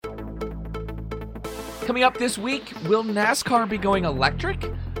Coming up this week, will NASCAR be going electric?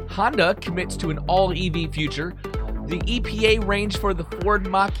 Honda commits to an all-EV future. The EPA range for the Ford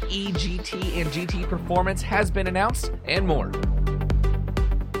Mach-E GT and GT Performance has been announced, and more.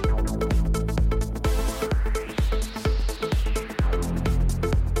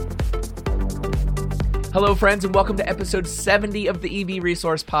 Hello, friends, and welcome to episode 70 of the EV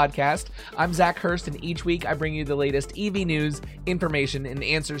Resource Podcast. I'm Zach Hurst, and each week I bring you the latest EV news, information, and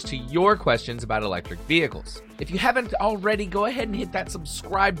answers to your questions about electric vehicles. If you haven't already, go ahead and hit that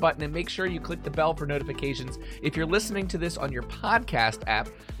subscribe button and make sure you click the bell for notifications. If you're listening to this on your podcast app,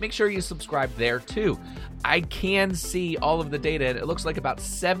 make sure you subscribe there too. I can see all of the data, and it looks like about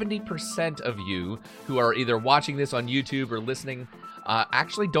 70% of you who are either watching this on YouTube or listening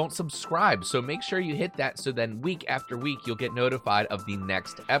actually don't subscribe, so make sure you hit that so then week after week you'll get notified of the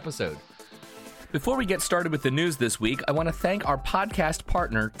next episode. Before we get started with the news this week, I want to thank our podcast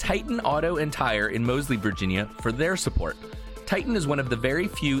partner, Titan Auto and Tire in Moseley, Virginia, for their support. Titan is one of the very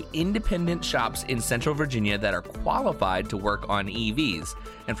few independent shops in Central Virginia that are qualified to work on EVs,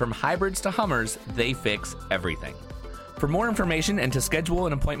 and from hybrids to Hummers, they fix everything. For more information and to schedule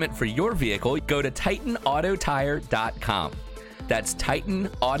an appointment for your vehicle, go to TitanAutoTire.com. That's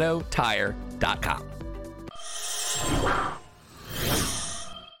TitanAutoTire.com.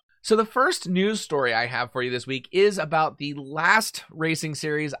 So the first news story I have for you this week is about the last racing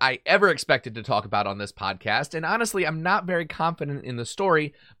series I ever expected to talk about on this podcast. And honestly, I'm not very confident in the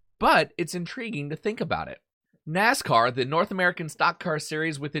story, but it's intriguing to think about it. NASCAR, the North American Stock Car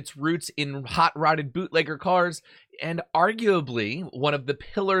Series with its roots in hot-rodded bootlegger cars, and arguably one of the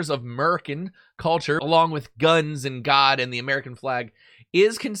pillars of American culture, along with guns and God and the American flag,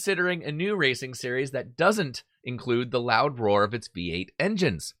 is considering a new racing series that doesn't include the loud roar of its V8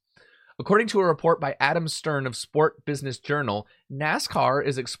 engines. According to a report by Adam Stern of Sport Business Journal, NASCAR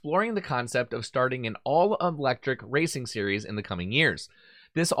is exploring the concept of starting an all-electric racing series in the coming years.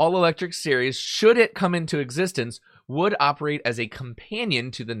 This all-electric series, should it come into existence, would operate as a companion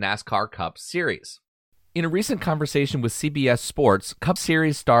to the NASCAR Cup Series. In a recent conversation with CBS Sports, Cup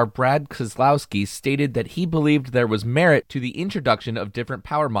Series star Brad Keselowski stated that he believed there was merit to the introduction of different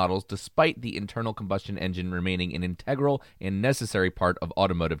power models despite the internal combustion engine remaining an integral and necessary part of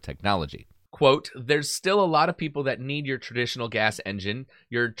automotive technology. Quote, "There's still a lot of people that need your traditional gas engine,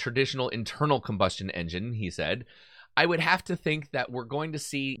 your traditional internal combustion engine," he said. "I would have to think that we're going to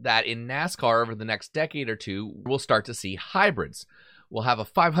see that in NASCAR over the next decade or two, we'll start to see hybrids. We'll have a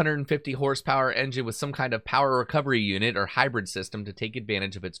 550 horsepower engine with some kind of power recovery unit or hybrid system to take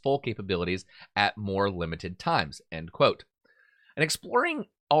advantage of its full capabilities at more limited times," end quote. And exploring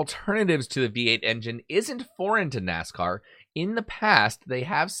alternatives to the V8 engine isn't foreign to NASCAR. In the past, they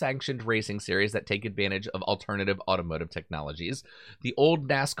have sanctioned racing series that take advantage of alternative automotive technologies. The old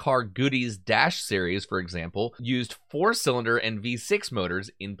NASCAR Goodies Dash series, for example, used 4-cylinder and V6 motors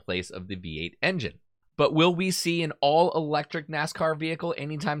in place of the V8 engine. But will we see an all-electric NASCAR vehicle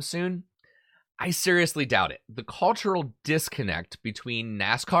anytime soon? I seriously doubt it. The cultural disconnect between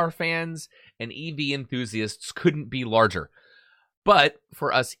NASCAR fans and EV enthusiasts couldn't be larger. But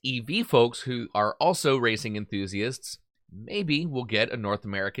for us EV folks who are also racing enthusiasts, maybe we'll get a North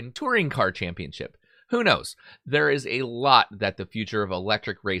American Touring Car Championship. Who knows? There is a lot that the future of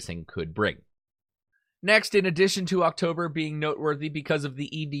electric racing could bring. Next, in addition to October being noteworthy because of the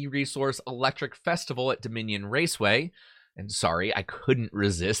EV Resource Electric Festival at Dominion Raceway, and sorry, I couldn't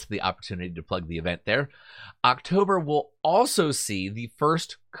resist the opportunity to plug the event there, October will also see the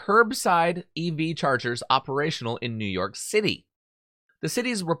first curbside EV chargers operational in New York City. The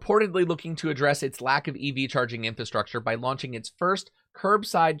city is reportedly looking to address its lack of EV charging infrastructure by launching its first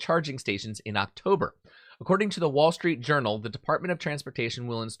curbside charging stations in October. According to the Wall Street Journal, the Department of Transportation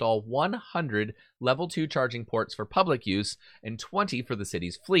will install 100 Level 2 charging ports for public use and 20 for the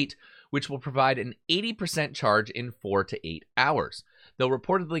city's fleet, which will provide an 80% charge in 4 to 8 hours. They'll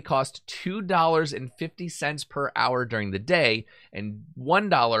reportedly cost $2.50 per hour during the day and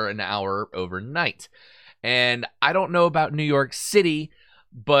 $1 an hour overnight. And I don't know about New York City,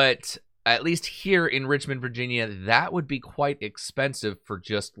 but at least here in Richmond, Virginia, that would be quite expensive for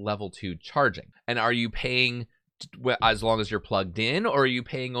just level 2 charging. And are you paying as long as you're plugged in, or are you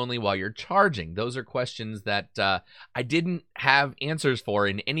paying only while you're charging? Those are questions that I didn't have answers for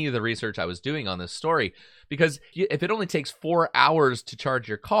in any of the research I was doing on this story. Because if it only takes 4 hours to charge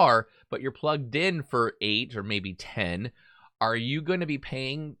your car, but you're plugged in for 8 or maybe 10, are you going to be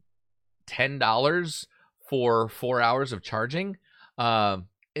paying $10 for 4 hours of charging?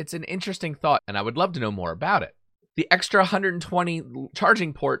 It's an interesting thought, and I would love to know more about it. The extra 120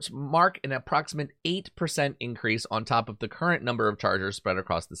 charging ports mark an approximate 8% increase on top of the current number of chargers spread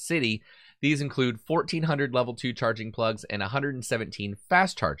across the city. These include 1,400 level 2 charging plugs and 117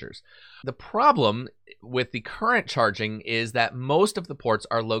 fast chargers. The problem with the current charging is that most of the ports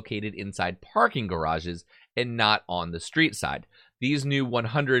are located inside parking garages and not on the street side. These new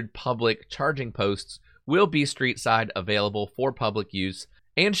 100 public charging posts will be street side, available for public use,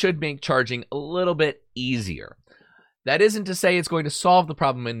 and should make charging a little bit easier. That isn't to say it's going to solve the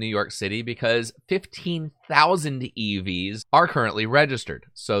problem in New York City, because 15,000 EVs are currently registered,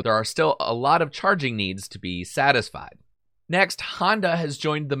 so there are still a lot of charging needs to be satisfied. Next, Honda has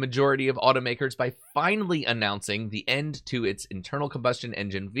joined the majority of automakers by finally announcing the end to its internal combustion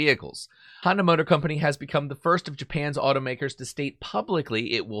engine vehicles. Honda Motor Company has become the first of Japan's automakers to state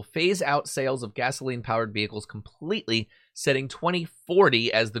publicly it will phase out sales of gasoline-powered vehicles completely, setting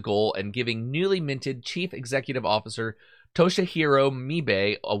 2040 as the goal and giving newly minted Chief Executive Officer Toshihiro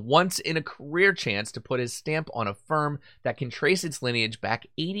Mibe a once-in-a-career chance to put his stamp on a firm that can trace its lineage back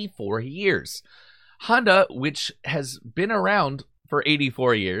 84 years. Honda, which has been around for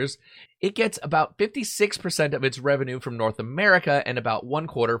 84 years, it gets about 56% of its revenue from North America and about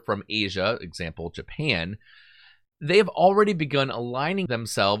 1/4 from Asia, example, Japan. They have already begun aligning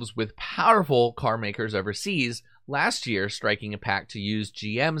themselves with powerful car makers overseas, last year striking a pact to use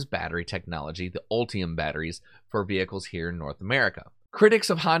GM's battery technology, the Ultium batteries, for vehicles here in North America.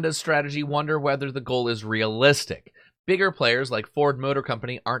 Critics of Honda's strategy wonder whether the goal is realistic. Bigger players like Ford Motor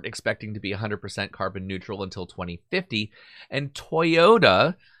Company aren't expecting to be 100% carbon neutral until 2050, and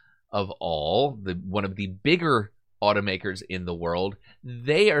Toyota, of all, one of the bigger automakers in the world,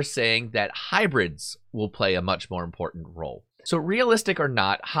 they are saying that hybrids will play a much more important role. So realistic or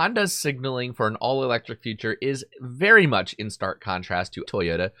not, Honda's signaling for an all-electric future is very much in stark contrast to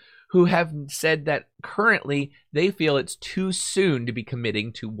Toyota, who have said that currently they feel it's too soon to be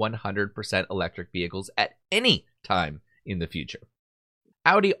committing to 100% electric vehicles at any time in the future.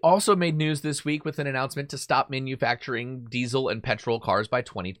 Audi also made news this week with an announcement to stop manufacturing diesel and petrol cars by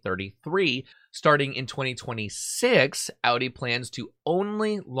 2033. Starting in 2026, Audi plans to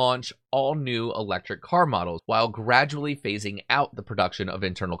only launch all new electric car models while gradually phasing out the production of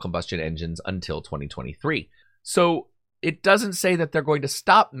internal combustion engines until 2023. So it doesn't say that they're going to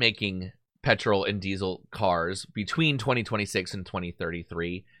stop making petrol and diesel cars between 2026 and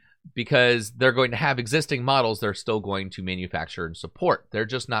 2033, because they're going to have existing models they're still going to manufacture and support. They're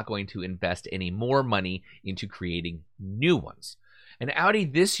just not going to invest any more money into creating new ones. And Audi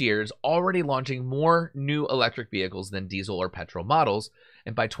this year is already launching more new electric vehicles than diesel or petrol models,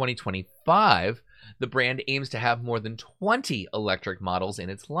 and by 2025, the brand aims to have more than 20 electric models in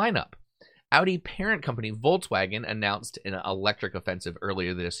its lineup. Audi parent company Volkswagen announced an electric offensive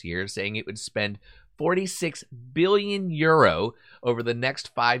earlier this year, saying it would spend 46 billion euro over the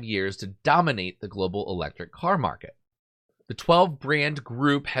next 5 years to dominate the global electric car market. The 12-brand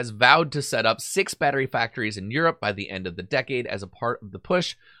group has vowed to set up 6 battery factories in Europe by the end of the decade as a part of the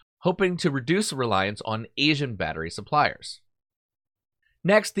push, hoping to reduce reliance on Asian battery suppliers.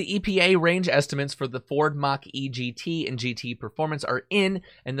 Next, the EPA range estimates for the Ford Mach-E GT and GT Performance are in,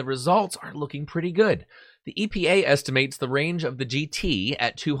 and the results are looking pretty good. The EPA estimates the range of the GT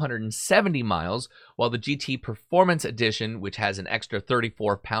at 270 miles, while the GT Performance Edition, which has an extra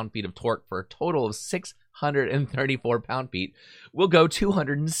 34 pound-feet of torque for a total of 634 pound-feet, will go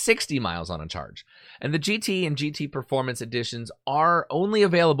 260 miles on a charge. And the GT and GT Performance Editions are only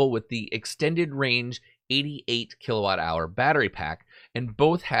available with the extended range 88 kilowatt-hour battery pack, and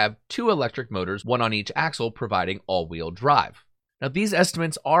both have 2 electric motors, one on each axle, providing all-wheel drive. Now, these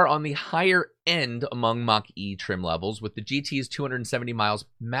estimates are on the higher end among Mach-E trim levels, with the GT's 270 miles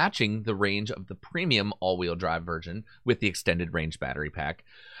matching the range of the premium all-wheel drive version with the extended range battery pack.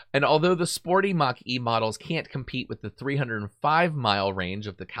 And although the sporty Mach-E models can't compete with the 305-mile range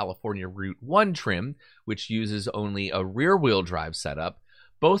of the California Route 1 trim, which uses only a rear-wheel drive setup,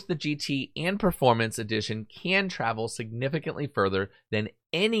 both the GT and Performance Edition can travel significantly further than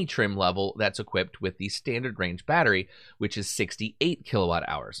any trim level that's equipped with the standard range battery, which is 68 kilowatt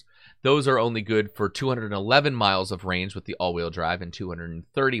hours. Those are only good for 211 miles of range with the all-wheel drive and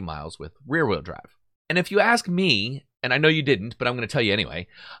 230 miles with rear-wheel drive. And if you ask me, and I know you didn't, but I'm going to tell you anyway,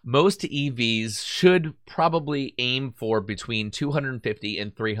 most EVs should probably aim for between 250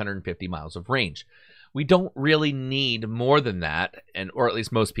 and 350 miles of range. We don't really need more than that, or at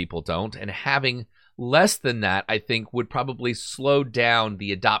least most people don't, and having less than that, I think, would probably slow down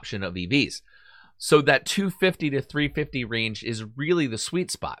the adoption of EVs. So that 250 to 350 range is really the sweet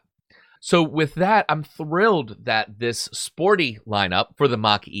spot. So with that, I'm thrilled that this sporty lineup for the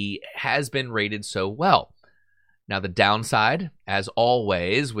Mach-E has been rated so well. Now, the downside, as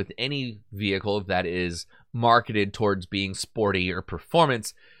always, with any vehicle that is marketed towards being sporty or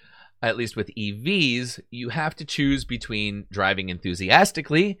performance, at least with EVs, you have to choose between driving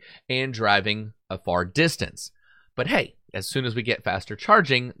enthusiastically and driving a far distance. But hey, as soon as we get faster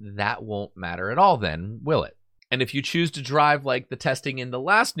charging, that won't matter at all then, will it? And if you choose to drive like the testing in the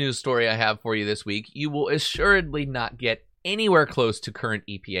last news story I have for you this week, you will assuredly not get anywhere close to current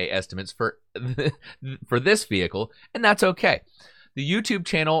EPA estimates for this vehicle, and that's okay. The YouTube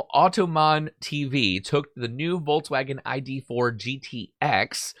channel Automan TV took the new Volkswagen ID4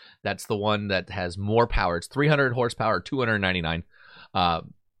 GTX, that's the one that has more power, it's 300 horsepower, 299,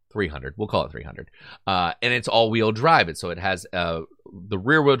 300, we'll call it 300, and it's all-wheel drive, so it has the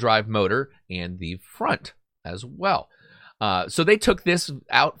rear-wheel drive motor and the front as well. So they took this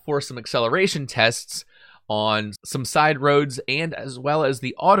out for some acceleration tests on some side roads and as well as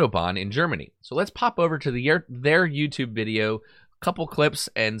the Autobahn in Germany. So let's pop over to their YouTube video, couple clips,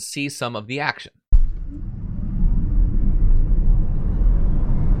 and see some of the action.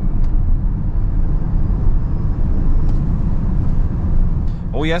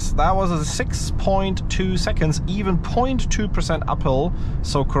 Oh yes, that was a 6.2 seconds, even 0.2% uphill,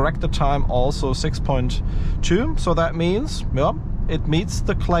 so corrected time also 6.2, so that means, yeah, it meets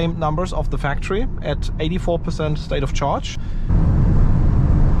the claimed numbers of the factory at 84% state of charge.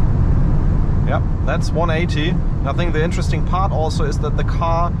 Yeah, that's 180. I think the interesting part also is that the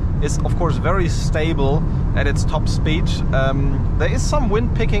car is of course very stable at its top speed. There is some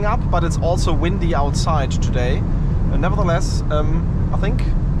wind picking up, but it's also windy outside today. Nevertheless, I think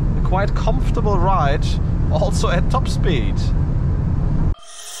a quite comfortable ride also at top speed.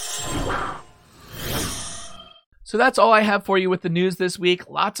 So that's all I have for you with the news this week.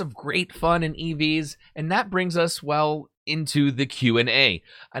 Lots of great fun in EVs, and that brings us, well, into the Q&A.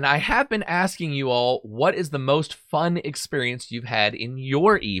 And I have been asking you all, what is the most fun experience you've had in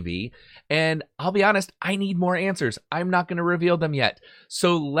your EV? And I'll be honest, I need more answers. I'm not going to reveal them yet.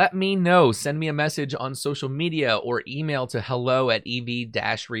 So let me know. Send me a message on social media or email to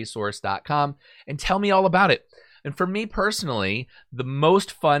hello@ev-resource.com and tell me all about it. And for me personally, the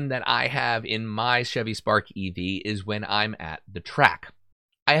most fun that I have in my Chevy Spark EV is when I'm at the track.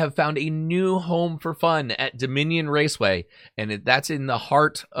 I have found a new home for fun at Dominion Raceway, and that's in the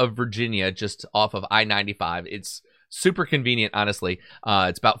heart of Virginia, just off of I-95. It's super convenient, honestly.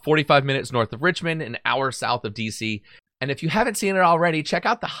 It's about 45 minutes north of Richmond, an hour south of DC. And if you haven't seen it already, check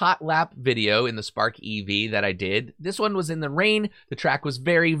out the hot lap video in the Spark EV that I did. This one was in the rain. The track was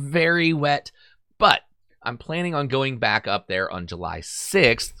very, very wet, but I'm planning on going back up there on July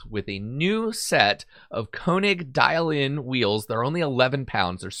 6th with a new set of Koenig dial-in wheels. They're only 11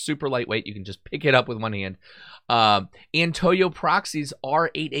 pounds. They're super lightweight. You can just pick it up with one hand. And Toyo Proxy's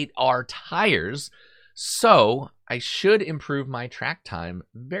R88R tires. So I should improve my track time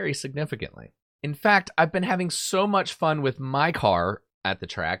very significantly. In fact, I've been having so much fun with my car at the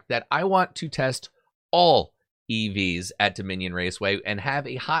track that I want to test all EVs at Dominion Raceway and have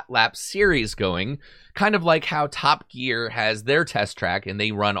a hot lap series going, kind of like how Top Gear has their test track and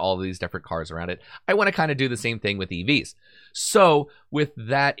they run all these different cars around it. I want to kind of do the same thing with EVs. So with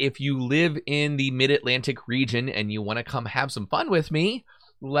that, if you live in the Mid-Atlantic region and you want to come have some fun with me,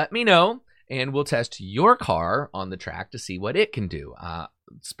 let me know and we'll test your car on the track to see what it can do.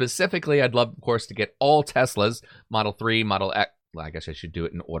 Specifically, I'd love, of course, to get all Teslas, Model 3, Model X. Well, I guess I should do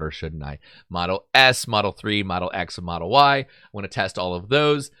it in order, shouldn't I? Model S, Model 3, Model X, and Model Y. I want to test all of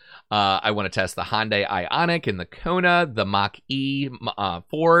those. I want to test the Hyundai Ioniq and the Kona, the Mach-E,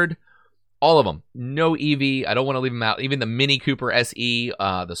 Ford, all of them. No EV. I don't want to leave them out. Even the Mini Cooper SE,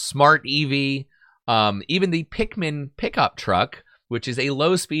 the Smart EV, even the Pikmin pickup truck, which is a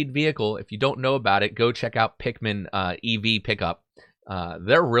low-speed vehicle. If you don't know about it, go check out Pikmin EV pickup.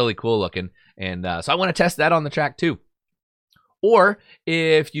 They're really cool looking. And so I want to test that on the track too. Or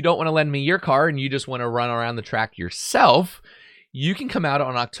if you don't want to lend me your car and you just want to run around the track yourself, you can come out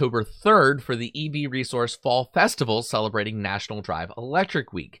on October 3rd for the EV Resource Fall Festival celebrating National Drive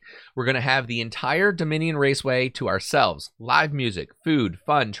Electric Week. We're going to have the entire Dominion Raceway to ourselves. Live music, food,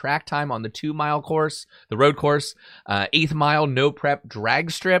 fun, track time on the 2-mile course, the road course, 8th mile no prep drag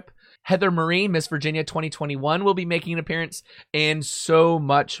strip. Heather Marie, Miss Virginia 2021, will be making an appearance, and so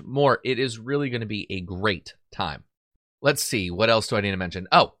much more. It is really going to be a great time. Let's see, what else do I need to mention?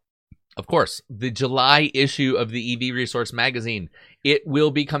 Oh, of course, the July issue of the EV Resource magazine. It will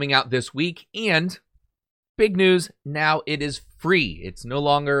be coming out this week, and big news, now it is free. It's no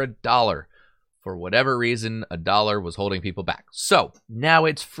longer $1. For whatever reason, $1 was holding people back. So now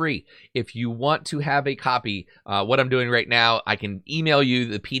it's free. If you want to have a copy, what I'm doing right now, I can email you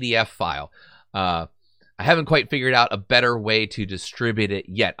the PDF file. I I haven't quite figured out a better way to distribute it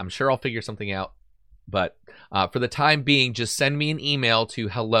yet. I'm sure I'll figure something out. But for the time being, just send me an email to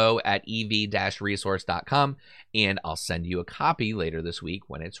hello@ev-resource.com, and I'll send you a copy later this week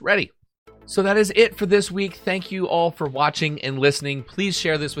when it's ready. So that is it for this week. Thank you all for watching and listening. Please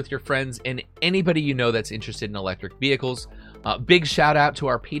share this with your friends and anybody you know that's interested in electric vehicles. Big shout out to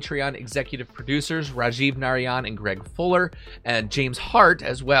our Patreon executive producers, Rajiv Narayan and Greg Fuller, and James Hart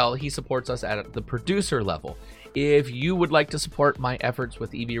as well. He supports us at the producer level. If you would like to support my efforts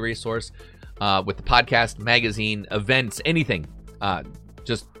with EV Resource, with the podcast, magazine, events, anything,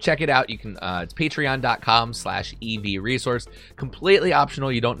 just check it out. You can, it's patreon.com/EV Resource. Completely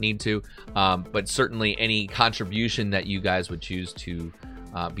optional. You don't need to, but certainly any contribution that you guys would choose to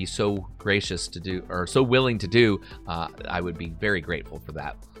be so gracious to do, or so willing to do, I would be very grateful for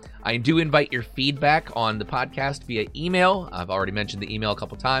that. I do invite your feedback on the podcast via email. I've already mentioned the email a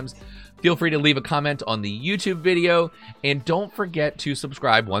couple times. Feel free to leave a comment on the YouTube video, and don't forget to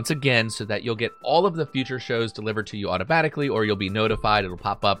subscribe once again so that you'll get all of the future shows delivered to you automatically, or you'll be notified. It'll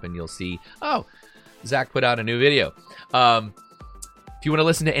pop up and you'll see, oh, Zach put out a new video. If you want to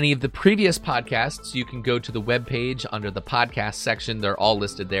listen to any of the previous podcasts, you can go to the webpage under the podcast section. They're all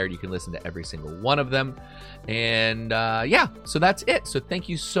listed there. You can listen to every single one of them. And yeah, so that's it. So thank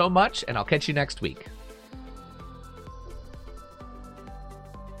you so much, and I'll catch you next week.